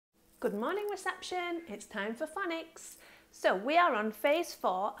Good morning reception, it's time for phonics. So we are on phase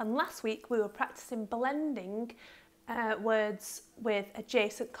 4 and last week we were practicing blending words with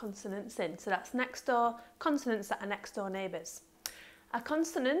adjacent consonants in. So that's next door, consonants that are next door neighbours. A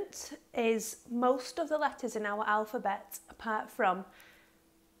consonant is most of the letters in our alphabet apart from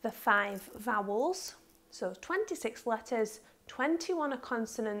the 5 vowels. So 26 letters, 21 are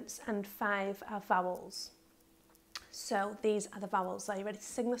consonants and 5 are vowels. So these are the vowels. Are you ready to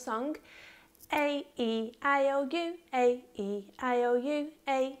sing the song? A, E, I, O, U, A, E, I, O, U,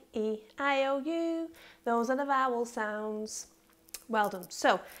 A, E, I, O, U. Those are the vowel sounds. Well done.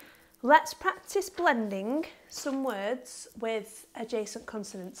 So let's practice blending some words with adjacent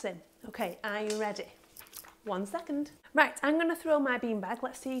consonants in. Okay, are you ready? 1 second. Right, I'm going to throw my beanbag.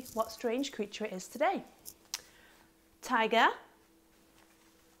 Let's see what strange creature it is today. Tiger,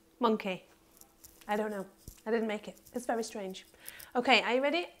 monkey. I don't know. I didn't make it. It's very strange. Okay, are you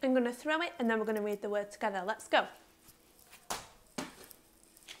ready? I'm going to throw it and then we're going to read the word together. Let's go.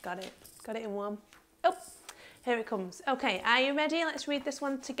 Got it. Got it in one. Oh, here it comes. Okay, are you ready? Let's read this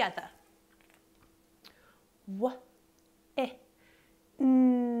one together. W-I-N-D.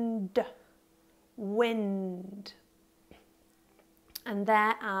 Wind. And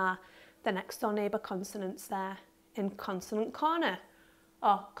there are the next door neighbour consonants there in consonant corner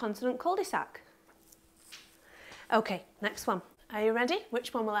or consonant cul-de-sac. Okay, next one. Are you ready?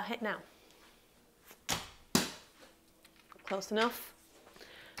 Which one will I hit now? Close enough.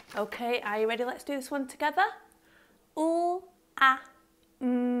 Okay, are you ready? Let's do this one together. U, a,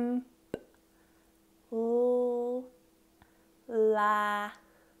 m, p, l, la,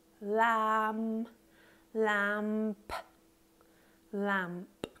 lam, lamp,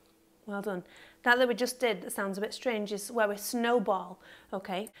 lamp. Well done. That we just did, that sounds a bit strange, is where we snowball.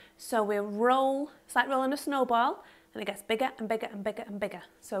 Okay, so we roll, it's like rolling a snowball, and it gets bigger and bigger and bigger and bigger.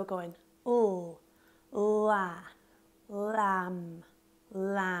 So we're going, ooh, la, lam,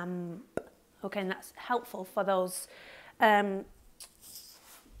 lamp. Okay, and that's helpful for those,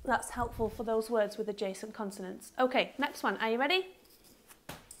 words with adjacent consonants. Okay, next one, are you ready?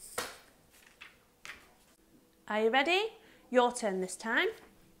 Are you ready? Your turn this time.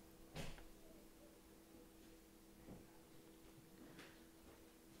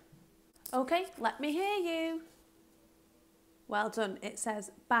 Okay, let me hear you. Well done. It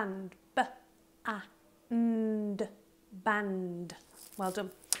says band. B-A-N-D. Band. Well done.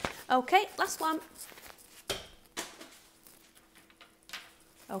 Okay, last one.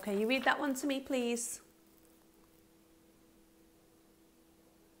 Okay, you read that one to me, please.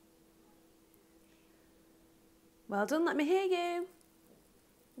 Well done. Let me hear you.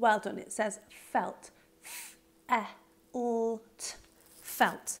 Well done. It says felt. F-E-L-T.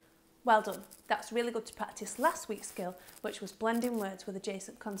 Felt. Well done. That's really good to practice last week's skill, which was blending words with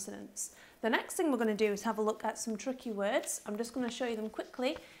adjacent consonants. The next thing we're going to do is have a look at some tricky words. I'm just going to show you them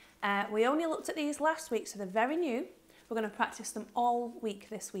quickly. We only looked at these last week, so they're very new. We're going to practice them all week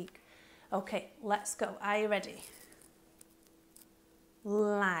this week. Okay, let's go. Are you ready?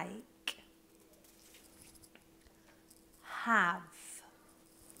 Like. Have.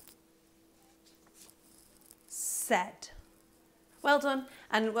 Said. Well done,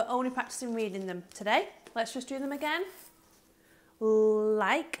 and we're only practicing reading them today. Let's just do them again.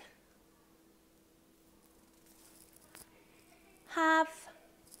 Like, have,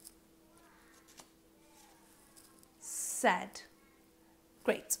 said.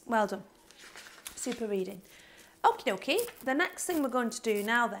 Great, well done. Super reading. Okie dokie, the next thing we're going to do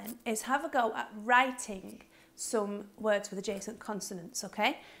now then is have a go at writing some words with adjacent consonants,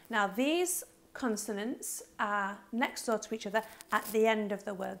 okay? Now these consonants are next door to each other at the end of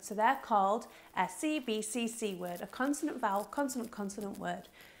the word, so they're called a CVCC word, a consonant vowel consonant consonant word.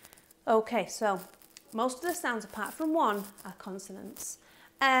 Okay, so most of the sounds apart from one are consonants.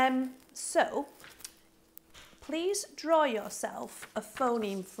 So please draw yourself a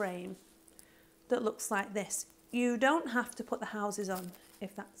phoneme frame that looks like this. You don't have to put the houses on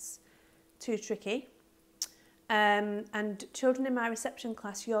if that's too tricky. And children in my reception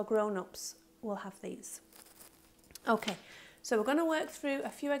class, your grown-ups, will have these. Okay, so we're going to work through a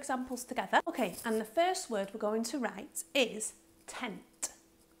few examples together. Okay, and the first word we're going to write is tent.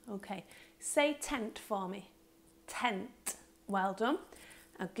 Okay, say tent for me. Tent. Well done.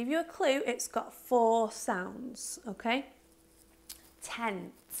 I'll give you a clue. It's got 4 sounds. Okay,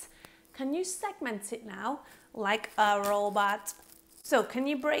 tent. Can you segment it now like a robot? So can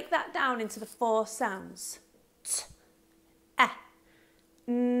you break that down into the 4 sounds? T, e,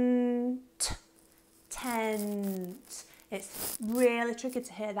 n, t, tent. It's really tricky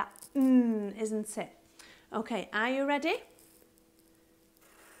to hear that isn't it? Okay, are you ready?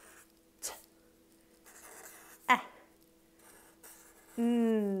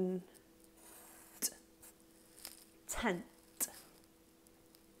 tent.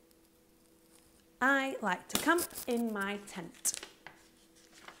 I like to camp in my tent.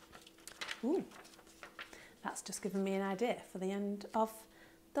 Ooh, that's just given me an idea for the end of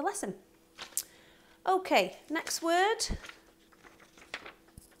the lesson. Okay, next word.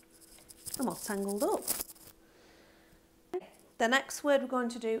 I'm all tangled up. The next word we're going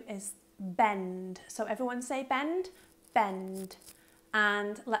to do is bend. So everyone say bend, bend.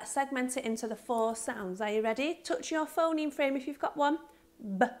 And let's segment it into the 4 sounds. Are you ready? Touch your phoneme frame if you've got one.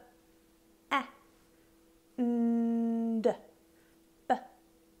 B, e, n, d, b,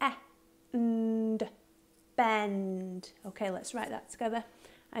 e, n, d, bend. Okay, let's write that together.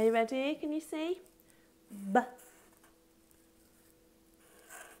 Are you ready? Can you see? B,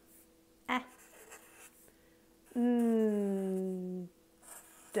 e, n,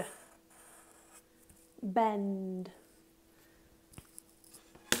 d, bend.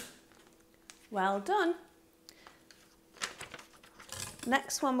 Well done.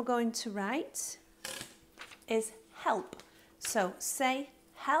 Next one we're going to write is help. So say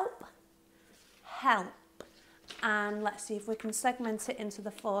help, help. And let's see if we can segment it into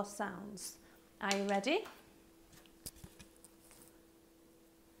the 4 sounds. Are you ready?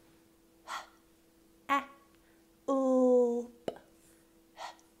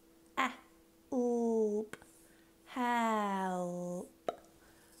 Help.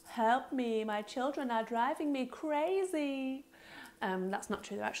 Help me, my children are driving me crazy. That's not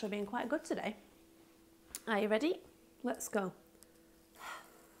true, they're actually being quite good today. Are you ready? Let's go.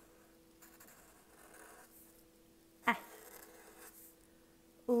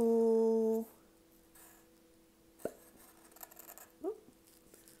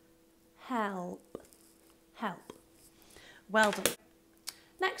 Help, help. Well done.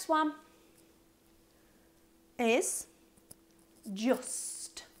 Next one is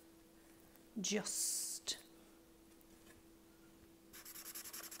just, just.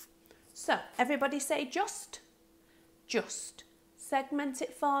 So everybody say just, just. Segment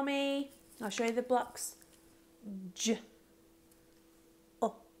it for me. I'll show you the blocks. J,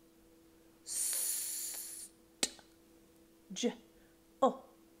 o, st, j, o,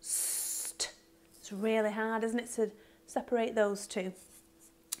 st. It's really hard, isn't it, to separate those two.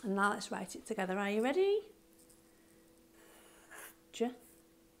 And now let's write it together. Are you ready? J,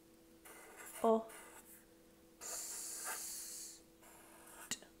 o, st,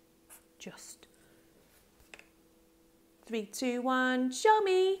 just. 3, 2, 1, show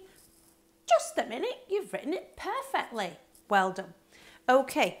me. Just a minute, you've written it perfectly. Well done.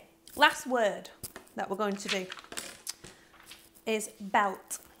 Okay, last word that we're going to do is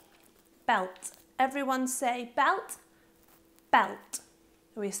belt. Belt. Everyone say belt, belt.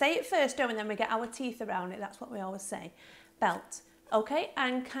 We say it first, don't we? Then we get our teeth around it. That's what we always say. Belt. Okay,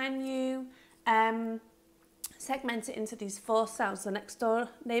 and can you segment it into these 4 sounds? The next door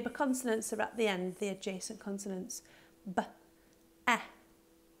neighbour consonants are at the end, the adjacent consonants. B, e,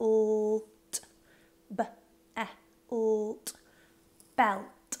 l, t, b, e, l, t,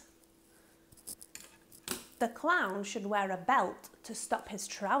 belt. The clown should wear a belt to stop his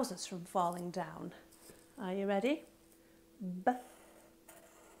trousers from falling down. Are you ready? B,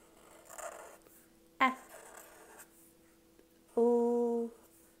 e, l,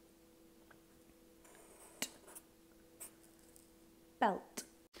 t, belt.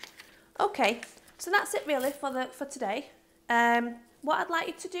 Okay, so that's it really for today. What I'd like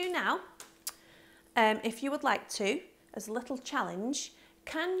you to do now, if you would like to, as a little challenge,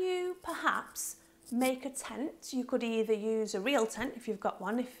 can you perhaps make a tent? You could either use a real tent if you've got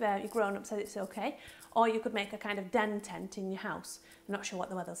one, if your grown-up said it's okay, or you could make a kind of den tent in your house. I'm not sure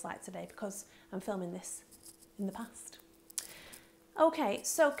what the weather's like today because I'm filming this in the past. Okay,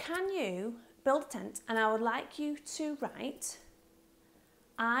 so can you build a tent? And I would like you to write,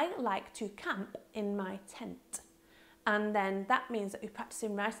 I like to camp in my tent. And then that means that we're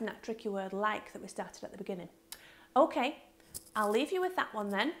practicing writing that tricky word like that we started at the beginning. Okay, I'll leave you with that one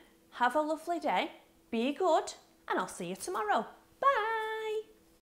then. Have a lovely day, be good, and I'll see you tomorrow.